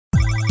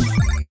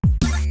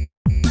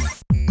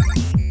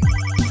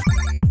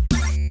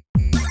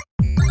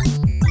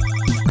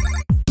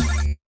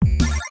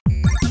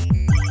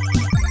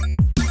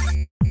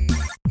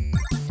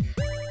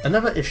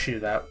Another issue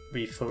that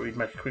we thought we'd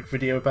make a quick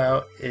video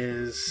about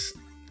is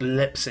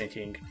lip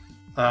syncing.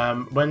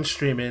 When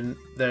streaming,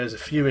 there's a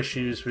few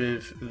issues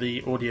with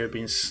the audio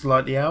being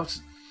slightly out.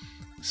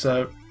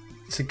 So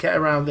to get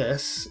around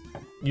this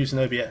using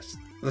OBS,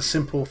 the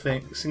simple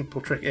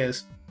trick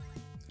is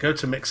go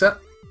to Mixer,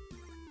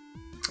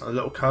 a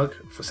little cog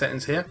for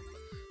settings here,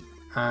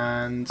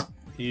 and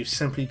you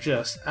simply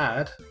just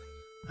add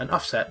an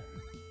offset.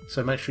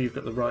 So make sure you've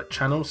got the right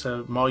channel.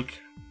 So mic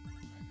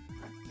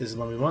is the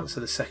one we want,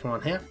 so the second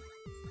one here,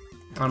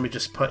 and we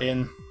just put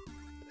in,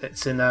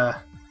 it's in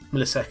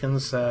milliseconds,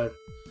 so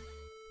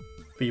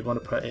we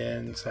want to put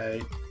in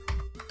say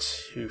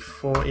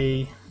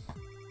 240.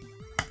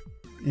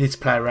 You need to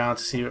play around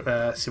to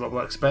see what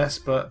works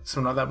best, but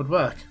something like that would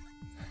work.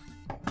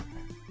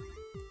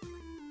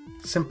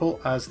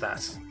 Simple as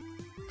that.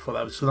 I thought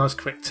that was a nice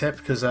quick tip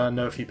because I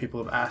know a few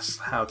people have asked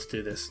how to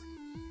do this.